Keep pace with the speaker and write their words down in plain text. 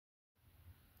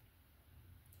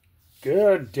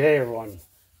Good day, everyone.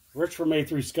 Rich from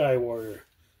A3 Sky Warrior.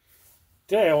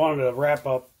 Today I wanted to wrap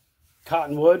up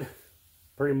Cottonwood,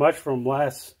 pretty much from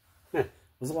last,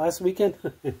 was it last weekend?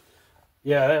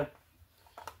 Yeah, that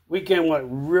weekend went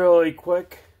really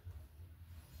quick.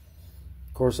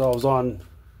 Of course, I was on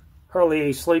hardly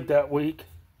any sleep that week,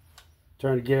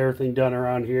 trying to get everything done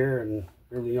around here and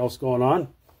everything else going on.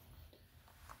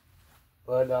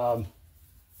 But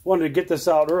wanted to get this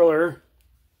out earlier.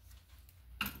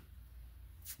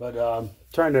 But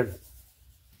trying to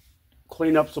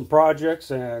clean up some projects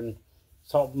and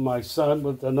helping my son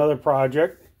with another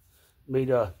project. Made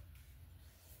a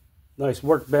nice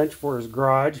workbench for his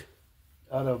garage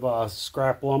out of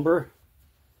scrap lumber.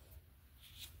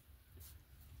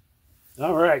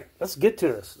 All right, let's get to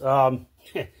this. Yeah,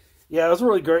 it was a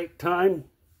really great time.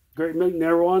 Great meeting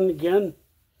everyone again.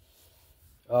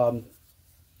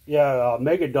 Yeah,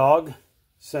 Mega Dog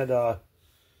sent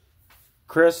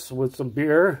Chris with some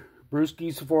beer,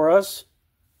 brewskis for us.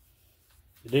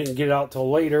 It didn't get out till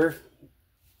later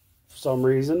for some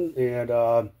reason, and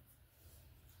it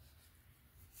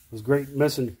was great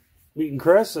meeting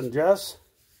Chris and Jess.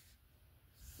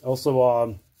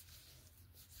 Also,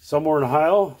 somewhere in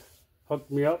Ohio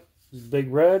hooked me up, Big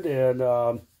Red, and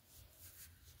well,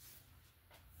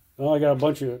 I got a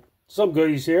bunch of some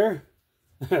goodies here.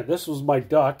 This was my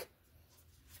duck.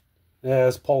 Yeah,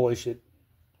 it's Polish. It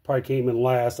probably came in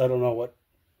last. I don't know what.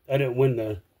 I didn't win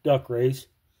the duck race.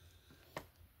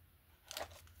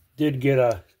 Did get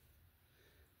the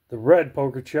red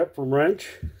poker chip from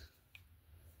Wrench.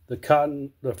 The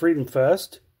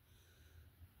Freedomfest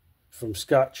from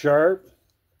Scott Sharp.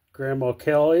 Grandma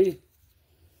Kelly.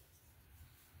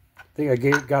 I think I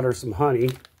got her some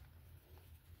honey.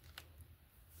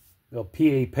 The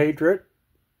PA Patriot.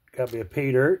 Got me a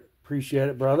pay dirt. Appreciate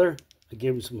it, brother. I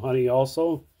gave him some honey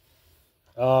also.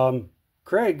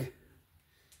 Craig,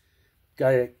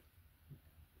 guy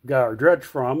got our dredge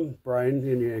from, Brian,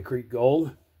 Indiana Creek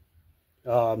Gold.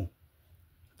 I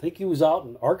think he was out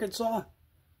in Arkansas.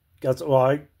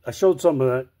 Well, I showed some of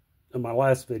that in my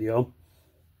last video.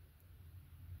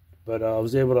 But I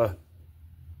was able to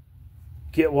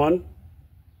get one.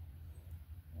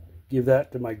 Give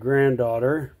that to my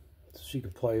granddaughter so she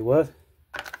could play with.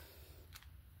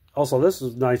 Also, this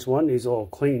is a nice one. He's all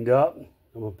cleaned up.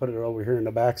 I'm going to put it over here in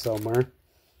the back somewhere.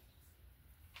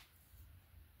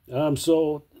 I'm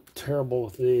so terrible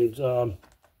with names.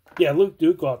 Yeah, Luke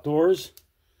Duke Outdoors.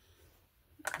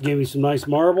 Gave me some nice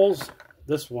marbles.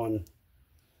 This one,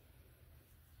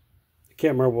 I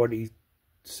can't remember what he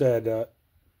said.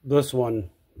 This one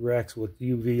reacts with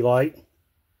UV light.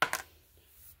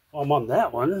 I'm on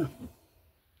that one.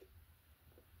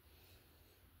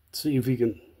 Let's see if he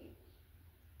can...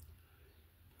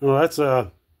 Oh, that's I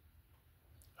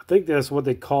think that's what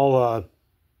they call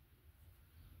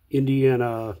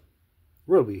Indiana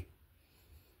Ruby.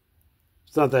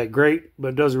 It's not that great, but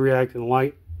it does react in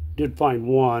light. Did find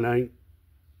one. I ain't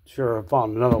sure I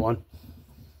found another one.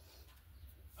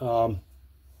 Got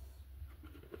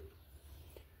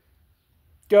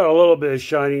a little bit of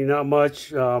shiny, not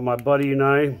much. My buddy and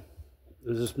I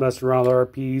was just messing around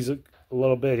with RPs a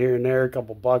little bit here and there, a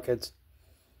couple buckets.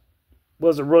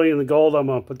 Wasn't really in the gold. I'm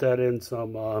going to put that in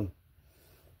some,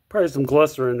 probably some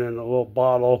glycerin in a little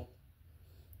bottle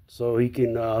so he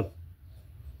can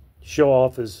show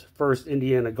off his first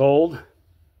Indiana gold.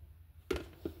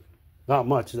 Not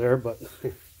much there, but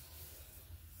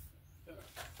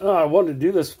I wanted to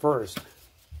do this first.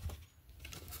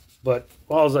 But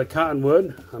while I was at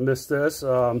Cottonwood, I missed this.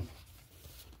 Golden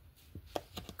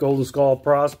Skull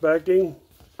Prospecting.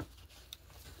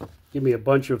 Give me a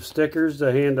bunch of stickers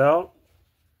to hand out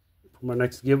for my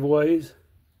next giveaways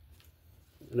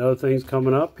and other things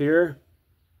coming up here.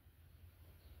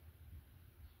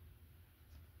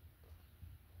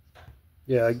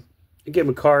 Yeah, I gave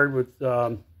him a card with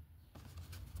some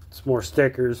more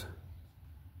stickers.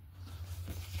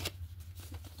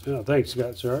 Oh, thanks,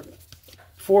 Scott, sir.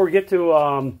 Before we get to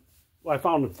what I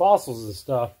found in fossils and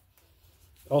stuff,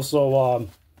 also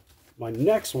my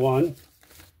next one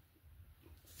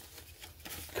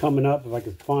coming up, if I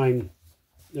can find,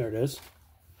 there it is.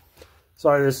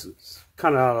 Sorry, this is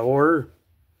kind of out of order,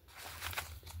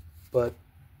 but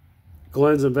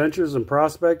Glenn's Adventures and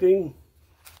Prospecting.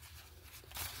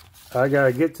 I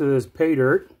gotta get to this pay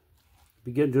dirt.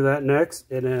 Be getting to that next,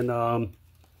 and then I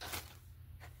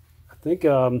think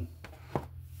no,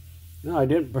 I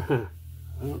didn't. I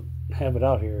don't have it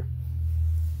out here,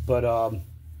 but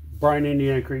Brian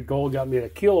Indiana Creek Gold got me a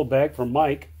kilo bag from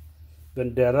Mike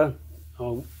Vendetta.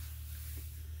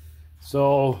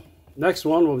 So next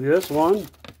one will be this one,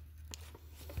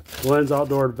 Glenn's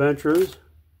Outdoor Adventures.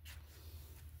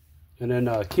 and then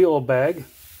a kilo bag.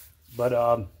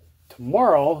 But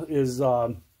tomorrow is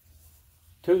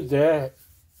Tuesday.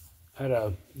 I had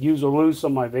to use or lose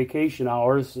some of my vacation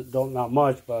hours. Not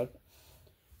much, but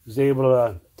was able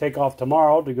to take off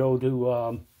tomorrow to go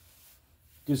to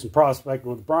do some prospecting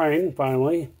with Brian.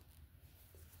 Finally,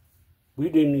 we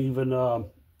didn't even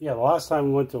yeah, the last time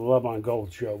we went to the Lebanon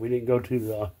Gold Show, we didn't go to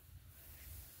the,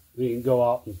 we didn't go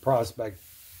out and prospect.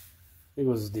 I think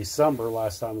it was December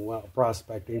last time we went out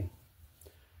prospecting.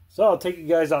 So I'll take you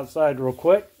guys outside real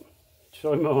quick,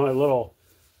 show you my little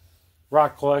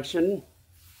rock collection.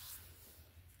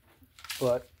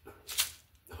 But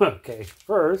okay,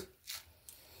 first,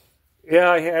 yeah,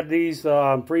 I had these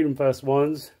Freedomfest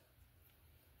ones.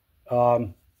 I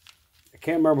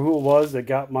can't remember who it was that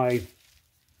got my,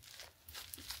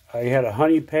 I had a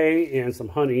honey pay and some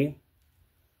honey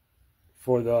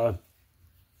for the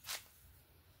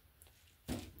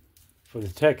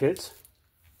tickets.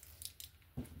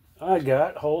 I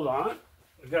got, hold on,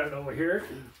 I got it over here.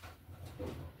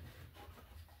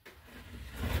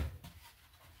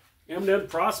 M&M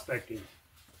Prospecting.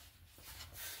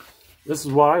 This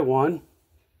is what I won.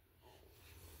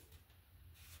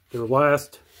 Their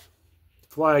last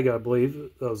flag, I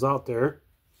believe, that was out there.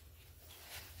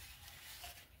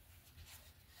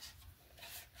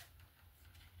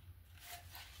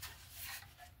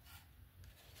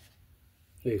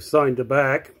 They signed the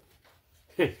back.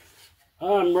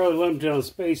 I'm really limited on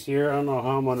space here. I don't know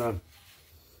how I'm going to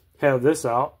have this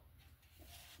out.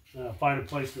 Find a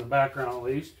place in the background at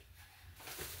least.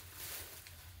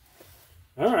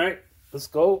 Alright, let's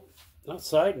go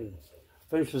outside and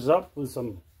finish this up with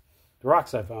some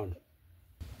rocks I found.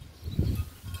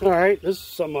 Alright, this is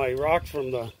some of my rocks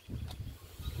from down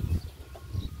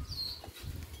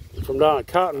at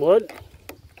Cottonwood.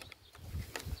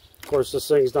 Of course, this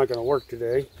thing's not going to work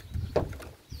today.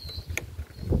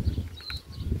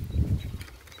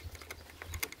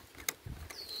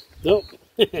 Nope.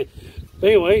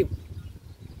 Anyway,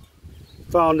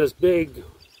 found this big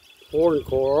horn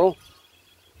coral.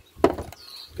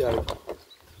 Got a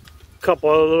couple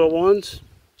other little ones.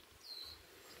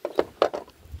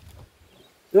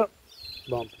 Yep.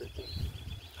 Bump.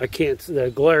 I can't see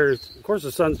the glare. Of course,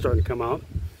 the sun's starting to come out.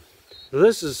 So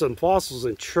this is some fossils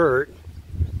in chert.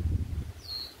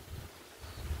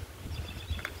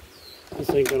 This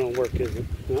ain't gonna work, is it?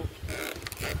 No.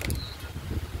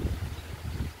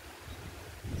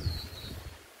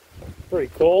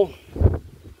 Pretty cool.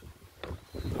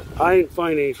 I ain't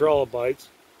finding any trilobites.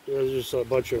 There's just a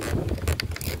bunch of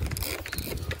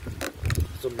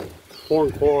some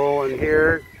horn coral in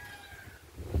here.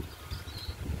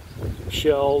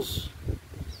 Shells.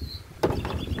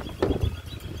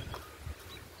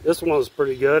 This one was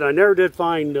pretty good. I never did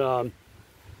find, went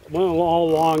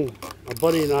all along, my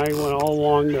buddy and I went all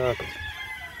along the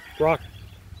rock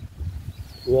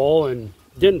wall and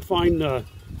didn't find the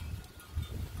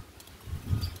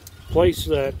place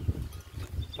that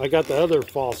I got the other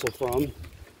fossil from.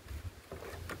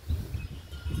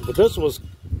 But this was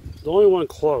the only one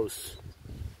close.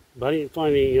 But I didn't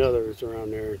find any others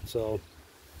around there, so.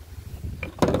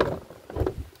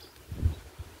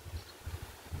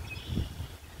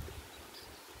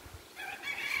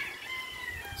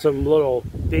 Some little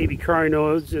baby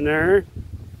crinoids in there.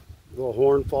 Little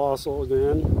horn fossil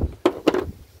again.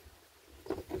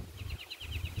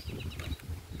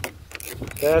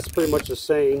 That's pretty much the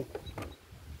same.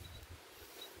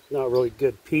 Not really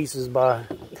good pieces, but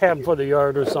have them for the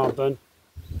yard or something.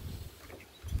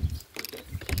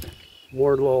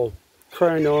 More little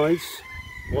crinoids.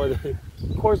 Boy,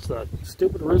 of course, the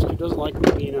stupid rooster doesn't like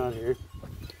me being out here.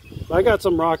 But I got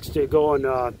some rocks to go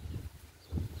and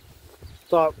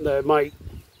thought that I might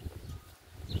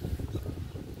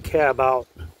cab out.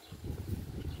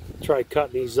 Try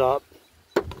cutting these up.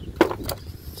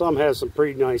 Some have some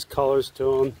pretty nice colors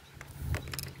to them.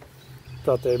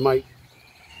 Thought they might.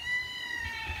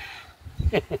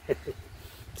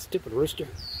 Stupid rooster.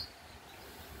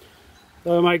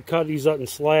 Thought I might cut these up in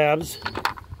slabs.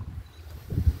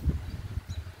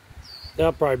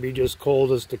 That'll probably be just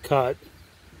coldest to cut.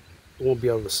 Won't be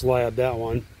able to slab that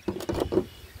one.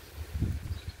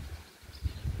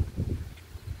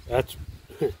 That's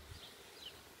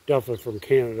definitely from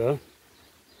Canada.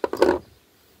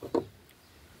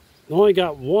 Only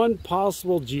got one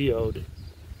possible geode.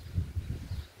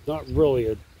 Not really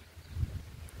a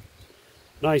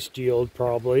nice geode,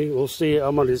 probably. We'll see.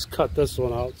 I'm gonna just cut this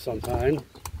one out sometime.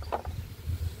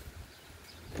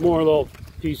 More little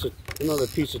piece of, another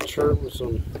piece of chert with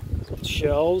some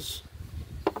shells.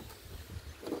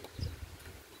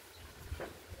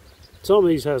 Some of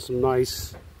these have some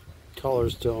nice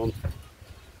colors to them.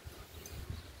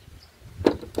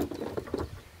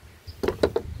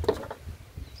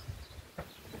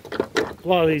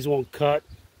 lot of these won't cut,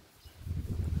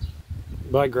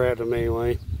 but I grabbed them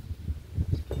anyway.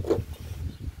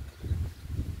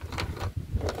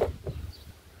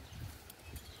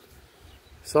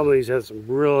 Some of these have some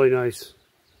really nice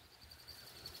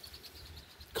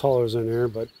colors in there,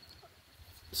 but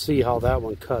see how that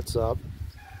one cuts up.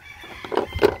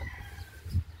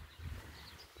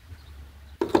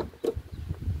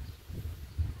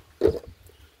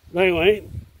 Anyway,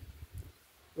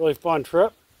 really fun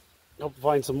trip. Hope to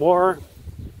find some more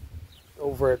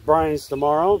over at Brian's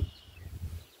tomorrow.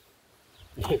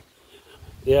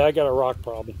 Yeah, I got a rock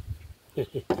problem.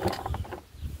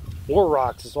 More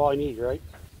rocks is all I need, right?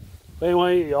 But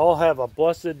anyway, you all have a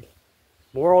blessed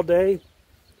Memorial Day.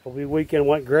 Hope your weekend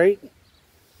went great.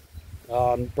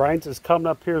 Brian's is coming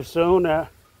up here soon.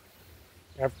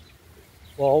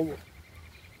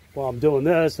 While I'm doing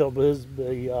this, he'll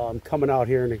be coming out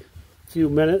here in a few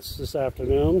minutes this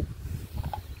afternoon.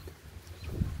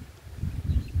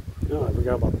 Oh, I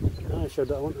forgot about that. Oh, I showed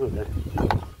that one. Okay.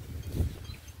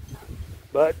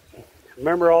 But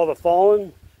remember all the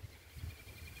fallen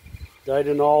died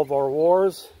in all of our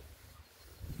wars.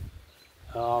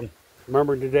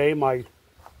 Remember today my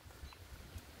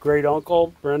great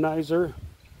uncle Brennizer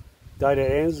died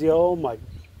at Anzio. My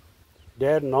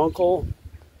dad and uncle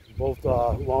both,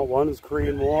 one was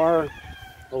Korean War,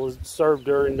 was served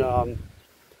during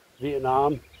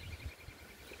Vietnam,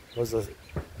 was a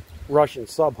Russian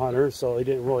sub hunter, so he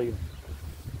didn't really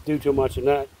do too much in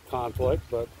that conflict.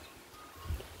 But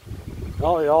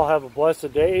well, you all have a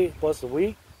blessed day, blessed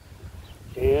week,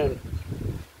 and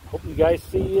hope you guys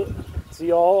see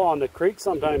you all on the creek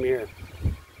sometime here.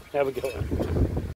 Have a good one.